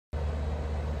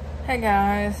Hey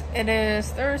guys, it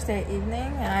is Thursday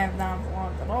evening and I have not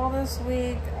vlogged at all this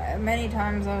week. Many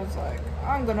times I was like,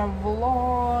 I'm gonna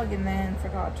vlog and then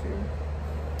forgot to.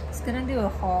 I was gonna do a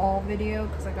haul video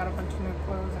because I got a bunch of new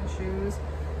clothes and shoes.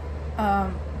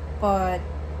 But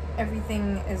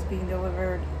everything is being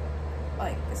delivered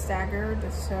like staggered,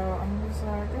 so I'm just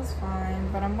like, it's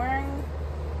fine. But I'm wearing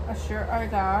a shirt I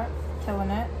got, killing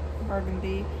it,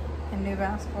 burgundy, and new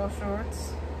basketball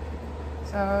shorts.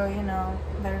 So, you know,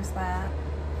 there's that.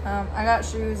 I got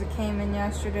shoes that came in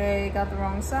yesterday, got the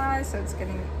wrong size, so it's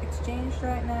getting exchanged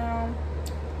right now.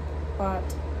 But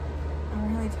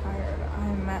I'm really tired.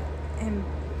 I'm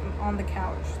on the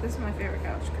couch. This is my favorite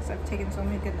couch because I've taken so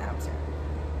many good naps here.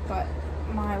 But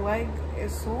my leg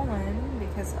is swollen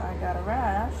because I got a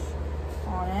rash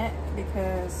on it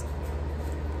because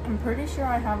I'm pretty sure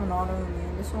I have an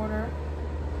autoimmune disorder.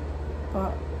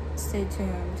 But stay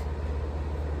tuned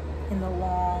in the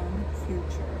long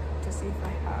future to see if I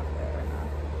have it or not.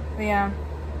 But yeah,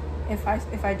 if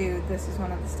I do, this is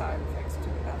one of the side effects too,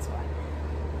 that's why.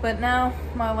 But now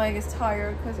my leg is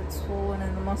tired because it's swollen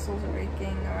and the muscles are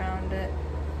aching around it,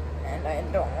 and I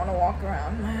don't want to walk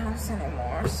around my house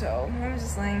anymore, so I'm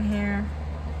just laying here.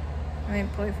 I may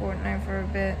play Fortnite for a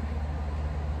bit.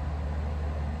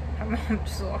 I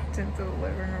just walked into the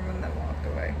living room and then walked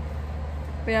away.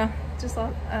 But yeah, just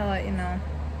thought I'd let you know.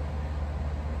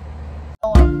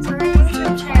 Welcome to our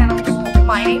YouTube channel.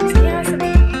 My name's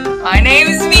Cassidy. My name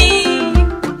is me.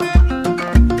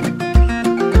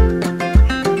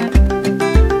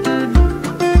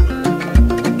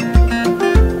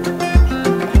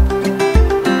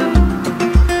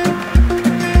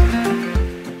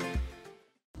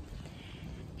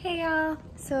 Hey y'all.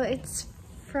 So it's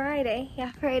Friday.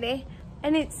 Yeah, Friday.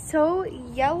 And it's so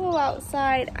yellow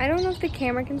outside. I don't know if the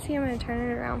camera can see. I'm gonna turn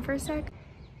it around for a sec.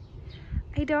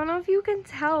 I don't know if you can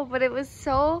tell, but it was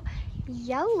so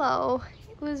yellow.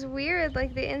 It was weird,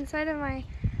 like the inside of my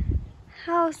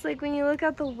house, like when you look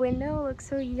out the window, it looks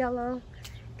so yellow.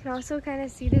 You can also kind of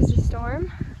see there's a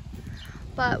storm,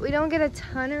 but we don't get a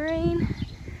ton of rain.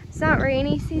 It's not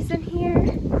rainy season here,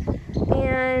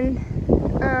 and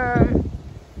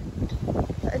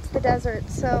it's the desert,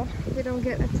 so we don't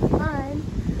get a ton.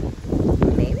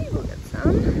 Maybe we'll get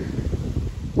some.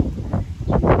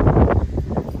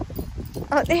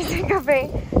 Oh, there's a puppy.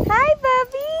 Hi,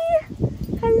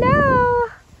 Bubby. Hello.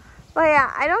 Well, yeah,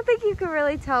 I don't think you can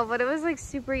really tell, but it was like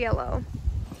super yellow.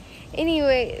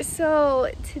 Anyway,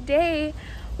 so today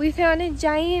we found a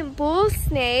giant bull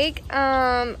snake.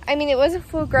 I mean, it wasn't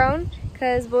full grown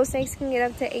because bull snakes can get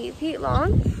up to 8 feet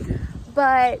long.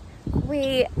 But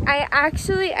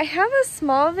I have a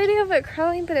small video of it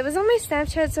crawling, but it was on my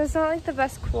Snapchat, so it's not like the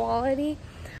best quality.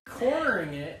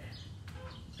 Cornering it,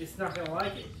 it's not gonna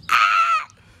like it.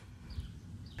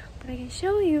 But I can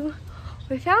show you.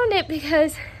 We found it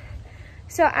because,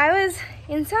 so I was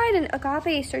inside and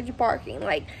Agape started barking,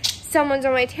 like someone's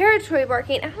on my territory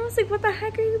barking. And I was like, what the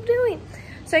heck are you doing?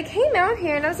 So I came out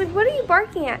here and I was like, what are you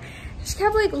barking at? She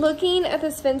kept like looking at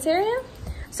this fence area.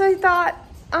 So I thought,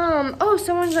 oh,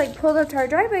 someone's like pulled up to our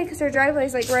driveway because our driveway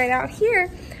is like right out here.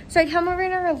 So I come over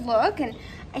and I look and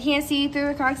I can't see through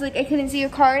the cracks, like I couldn't see a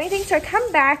car or anything. So I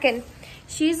come back and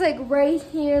she's like right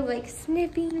here, like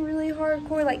sniffing really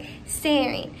hardcore, like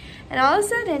staring. And all of a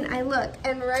sudden I look,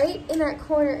 and right in that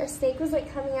corner, a snake was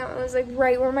like coming out and was like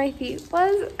right where my feet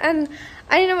was. And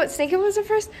I didn't know what snake it was at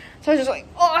first. So I was just like,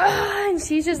 oh, and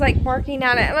she's just like barking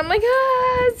at it. And I'm like,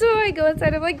 ah. So I go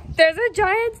inside, I'm like, there's a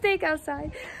giant snake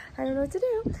outside. I don't know what to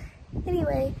do.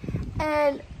 Anyway,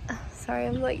 and sorry,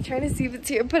 I'm like trying to see if it's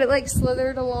here, but it like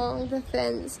slithered along the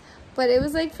fence. But it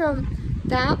was like from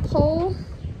that pole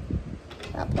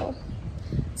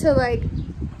to like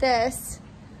this,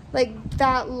 like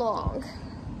that long.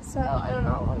 So I don't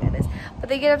know how long it is, but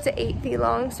they get up to 8 feet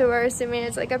long, so we're assuming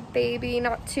it's like a baby,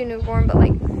 not too newborn, but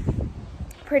like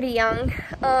pretty young.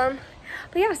 But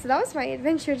yeah, so that was my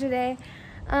adventure today,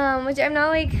 which I'm not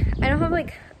like, I don't have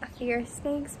like a fear of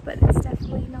snakes, but it's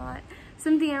definitely not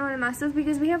something I want to mess with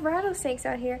because we have rattlesnakes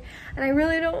out here, and I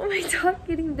really don't want my dog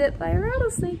getting bit by a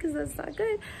rattlesnake because that's not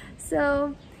good.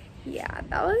 So yeah,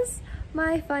 that was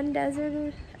my fun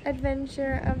desert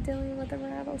adventure of dealing with a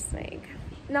rattlesnake.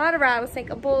 Not a rattlesnake,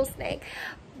 a bull snake,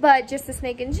 but just a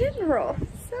snake in general.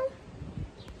 So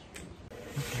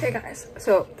Hey guys,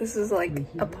 so this is like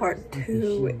a part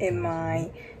 2 in my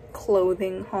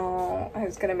clothing haul. I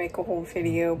was gonna make a whole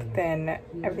video, but then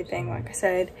everything, like I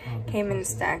said, came in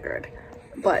staggered.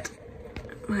 But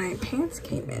my pants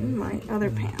came in, my other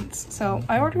pants. So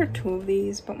I ordered 2 of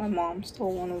these, but my mom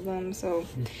stole one of them, so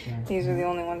these are the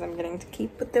only ones I'm getting to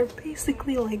keep. But they're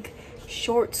basically like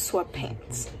short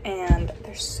sweatpants, and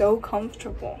they're so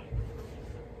comfortable.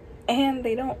 And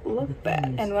they don't look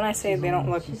bad. And when I say they don't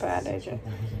look bad, I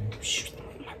just...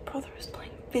 My brother is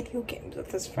playing video games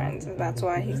with his friends, and that's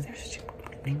why he's there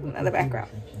in the background.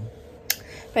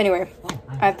 But anyway,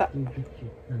 I thought...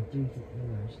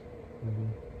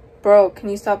 Bro, can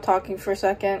you stop talking for a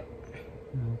second?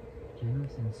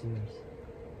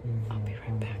 I'll be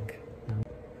right back.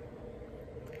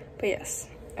 But yes,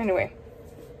 anyway,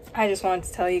 I just wanted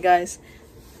to tell you guys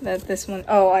that this one,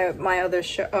 my other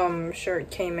shirt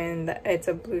came in. It's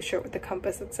a blue shirt with the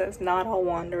compass that says "Not all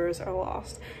wanderers are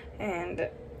lost," and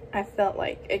I felt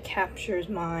like it captures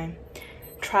my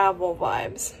travel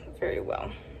vibes very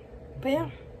well. But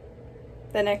yeah,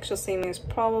 the next you'll see me is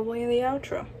probably the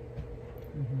outro.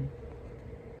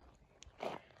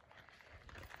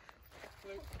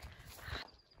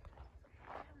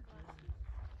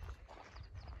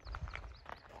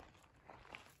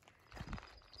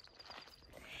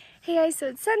 Hey guys, so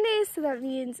it's Sunday, so that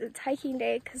means it's hiking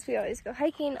day because we always go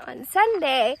hiking on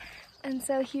Sunday. And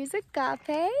so here's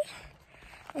Agape,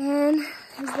 and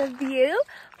here's the view,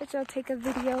 which I'll take a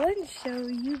video and show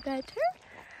you better.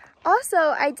 Also,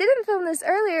 I didn't film this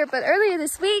earlier, but earlier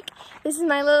this week, this is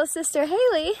my little sister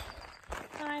Haley.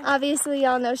 Hi. Obviously,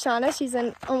 y'all know Shauna. She's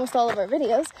in almost all of our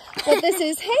videos. But this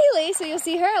is Haley, so you'll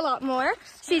see her a lot more.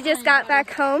 She just got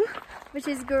back home, which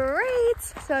is great.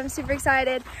 So I'm super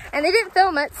excited. And they didn't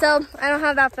film it, so I don't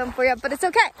have that film for you. But it's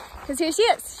okay, because here she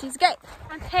is. She's great.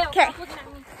 Okay.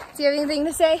 Do you have anything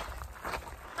to say?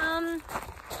 Go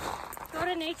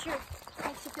to nature.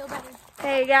 Makes you feel better.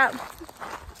 There you go.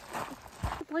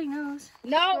 Bloody nose.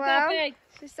 No, well,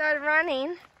 she started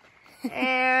running.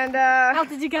 And, how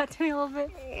did you get to me a little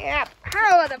bit? Yep.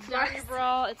 How the fuck? Down your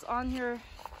bra. It's on your...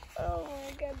 Oh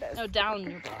my goodness. No, down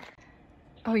your bra.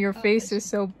 Oh, your face is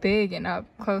so big and up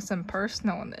close and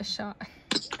personal in this shot.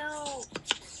 No.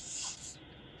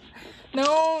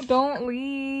 No, don't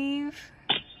leave.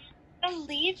 I'm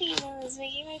leaving. I was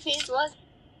making my face look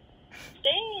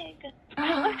big.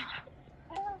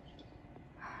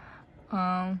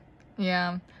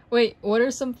 Yeah. Wait, what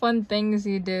are some fun things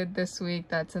you did this week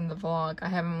that's in the vlog? I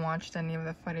haven't watched any of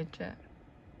the footage yet.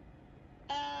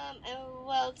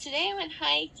 Well, today I went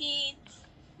hiking.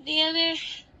 The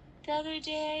other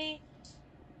day,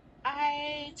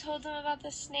 I told them about the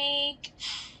snake.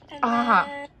 And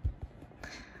then,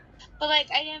 but like,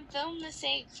 I didn't film the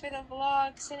snake for the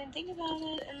vlog, so I didn't think about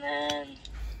it. And then,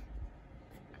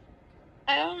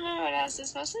 I don't remember what else.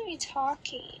 It's mostly me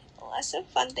talking. Lots of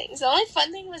fun things. The only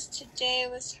fun thing was today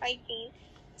was hiking.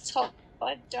 So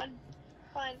I've done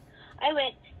fun. I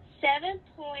went 7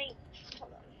 point.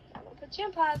 Hold on. I'm gonna put you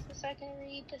on pause so I can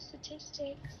read the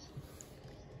statistics.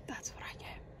 That's what I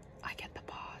get. I get the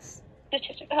pause.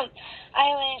 Statistics. I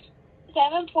went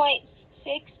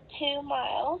 7.62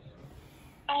 miles.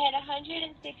 I had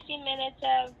 160 minutes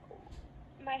of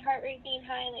my heart rate being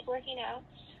high and like working out.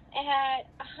 I had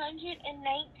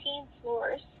 119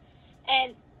 floors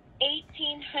and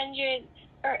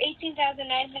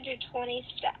 18,920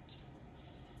 steps.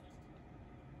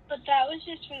 But that was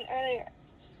just from earlier.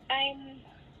 I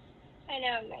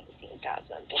know I'm 19,000, but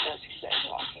that's because I was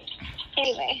walking.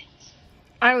 Anyway.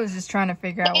 I was just trying to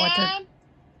figure out what to...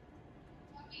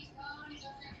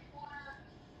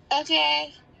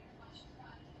 Okay.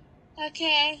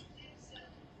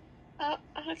 Oh,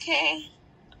 okay.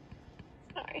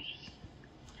 Sorry.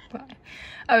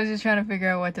 I was just trying to figure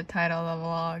out what to title the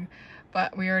vlog,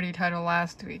 but we already titled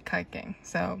last week hiking,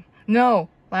 so... No!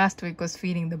 Last week was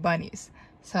feeding the bunnies,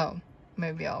 so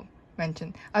maybe I'll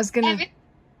mention... I was gonna...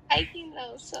 Hiking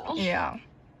though, so... Yeah,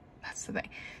 that's the thing.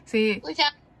 See...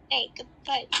 Without snake,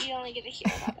 but you only get to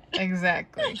hear about it.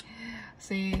 Exactly.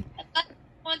 See... I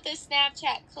want the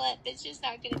Snapchat clip, it's just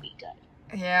not gonna be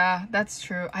good. Yeah, that's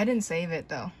true. I didn't save it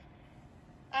though.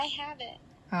 I have it.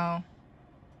 Oh.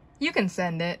 You can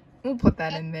send it. We'll put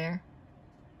that in there.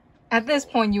 At this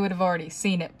point, you would have already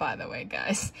seen it, by the way,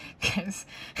 guys. Because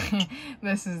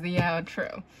this is the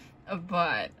outro.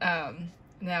 But,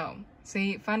 no.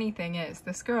 See, funny thing is,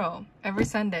 this girl, every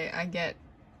Sunday, I get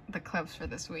the clips for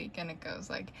this week. And it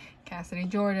goes like, Cassidy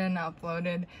Jordan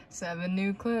uploaded 7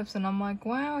 new clips. And I'm like,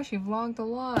 wow, she vlogged a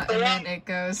lot. And then it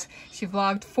goes, she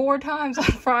vlogged 4 times on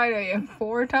Friday and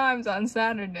 4 times on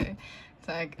Saturday. It's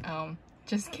like,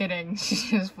 just kidding. She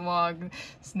just vlogged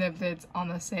snippets on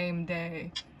the same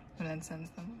day and then sends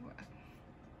them away.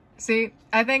 See,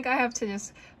 I think I have to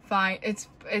just find...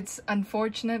 It's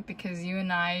unfortunate because you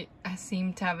and I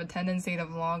seem to have a tendency to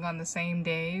vlog on the same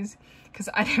days. Because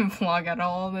I didn't vlog at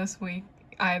all this week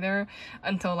either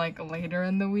until like later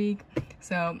in the week.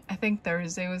 So I think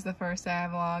Thursday was the first day I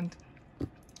vlogged.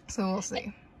 So we'll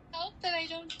see. Hope that I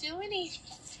don't do anything.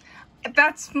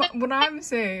 That's what I'm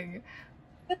saying.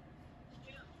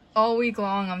 All week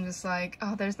long, I'm just like,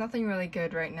 oh, there's nothing really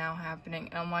good right now happening.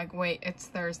 And I'm like, wait, it's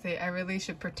Thursday. I really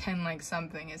should pretend like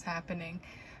something is happening.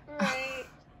 Right.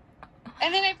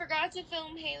 And then I forgot to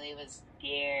film Haley was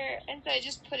here, and so I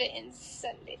just put it in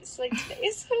Sundays, like today.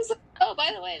 So I was like, oh,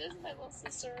 by the way, this is my little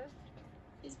sister.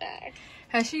 She's back.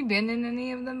 Has she been in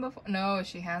any of them before? No,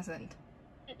 she hasn't.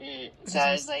 So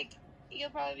I was like, you'll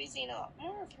probably be seeing a lot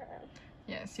more of her.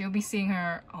 Yes, you'll be seeing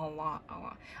her a lot.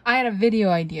 I had a video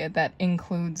idea that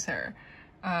includes her.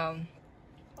 Awesome.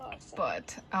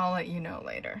 But I'll let you know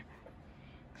later.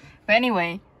 But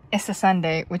anyway, it's a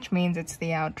Sunday, which means it's the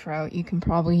outro. You can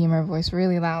probably hear my voice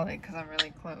really loudly because I'm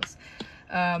really close.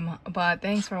 But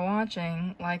thanks for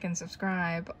watching. Like and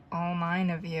subscribe, all 9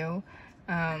 of you.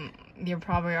 You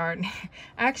probably aren't.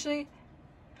 Actually,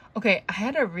 okay,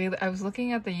 I was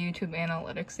looking at the YouTube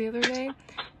analytics the other day,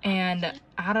 and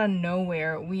out of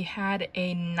nowhere, we had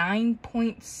a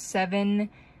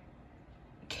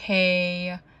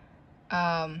 9.7K,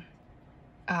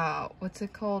 what's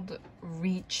it called?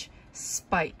 Reach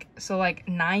spike. So like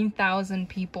 9,000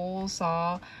 people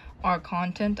saw our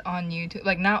content on YouTube,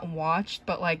 like not watched,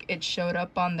 but like it showed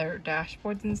up on their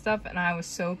dashboards and stuff, and I was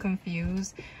so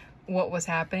confused what was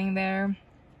happening there.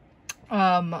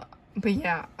 But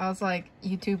yeah, I was like,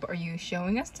 YouTube, are you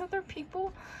showing us to other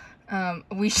people?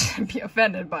 We shouldn't be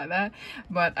offended by that,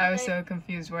 but I was so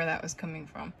confused where that was coming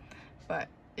from. But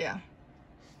yeah,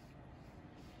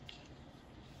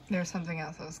 there's something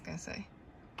else I was gonna say.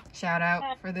 Shout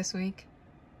out for this week.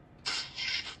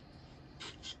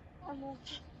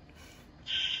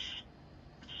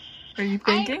 Are you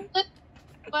thinking?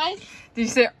 What? Did you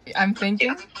say I'm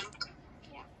thinking?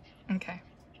 Yeah. Okay.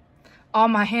 Oh,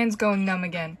 my hand's going numb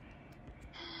again.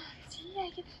 See, I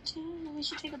get the tune. We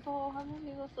should take a bowl. How many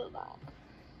people feel that?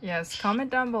 Yes, comment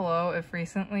down below if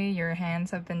recently your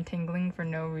hands have been tingling for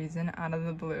no reason out of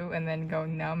the blue and then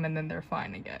going numb and then they're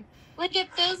fine again. Like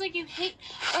it feels like you hit,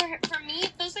 or for me,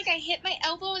 it feels like I hit my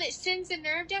elbow and it sends the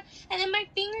nerve down, and then my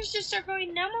fingers just start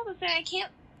going numb all of a sudden. I can't.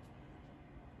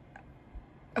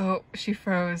 Oh, she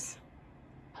froze.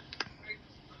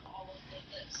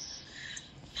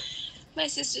 My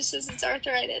sister says it's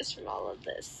arthritis from all of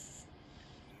this.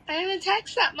 I haven't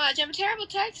text that much. I'm a terrible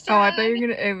texter. Oh, I thought you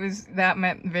were gonna, that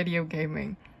meant video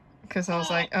gaming. Because I was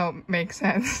like, oh, makes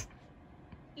sense.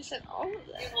 You said all of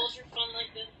this. Hold your phone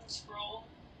like this and scroll.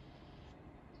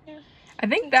 Yeah. I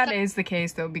think that is the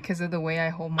case though, because of the way I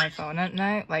hold my phone at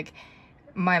night. Like,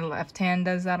 my left hand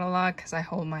does that a lot because I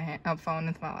hold my phone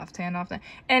with my left hand often.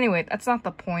 Anyway, that's not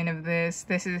the point of this.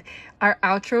 Our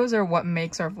outros are what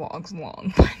makes our vlogs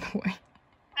long, by the way.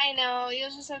 I know.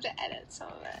 You'll just have to edit some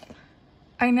of it.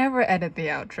 I never edit the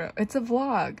outro. It's a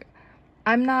vlog.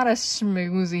 I'm not a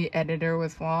schmoozy editor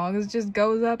with vlogs. It just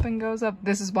goes up and goes up.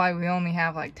 This is why we only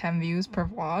have like 10 views per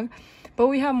vlog. But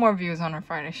we have more views on our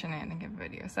Friday shenanigan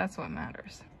videos. That's what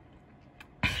matters.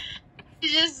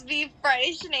 Just be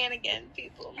Friday shenanigan,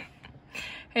 people.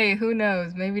 Hey, who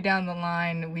knows? Maybe down the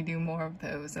line we do more of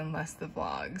those and less the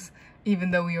vlogs. Even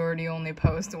though we already only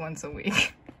post once a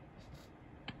week.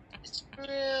 It's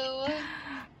true.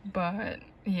 But,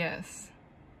 yes.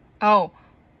 Oh,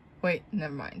 wait,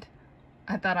 never mind.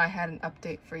 I thought I had an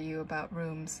update for you about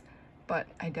rooms, but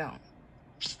I don't.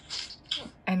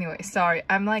 Anyway, sorry.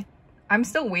 I'm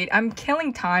still waiting. I'm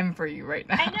killing time for you right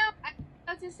now. I know. I was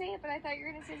about to say it, but I thought you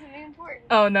were going to say something important.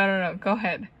 Oh, no. Go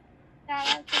ahead. Shout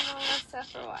out to Melissa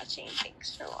for watching.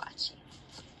 Thanks for watching.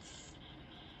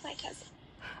 My cousin.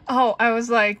 Oh, I was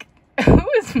like, who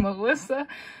is Melissa?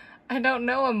 I don't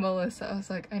know a Melissa. I was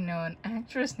like, I know an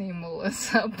actress named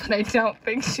Melissa, but I don't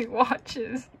think she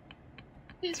watches.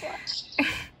 Please watch.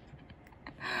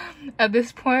 At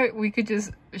this point, we could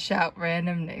just shout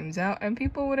random names out and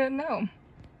people wouldn't know.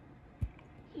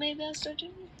 Maybe I'll start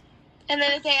doing it. And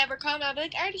then if they ever comment, I'll be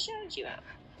like, I already shouted you out.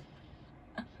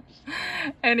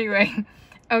 Anyway,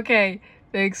 okay.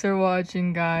 Thanks for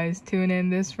watching, guys. Tune in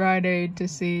this Friday to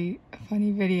see a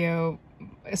funny video.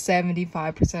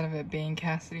 75% of it being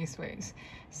Cassidy Sways.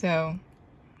 So,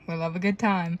 we'll have a good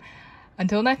time.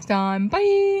 Until next time,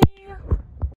 bye!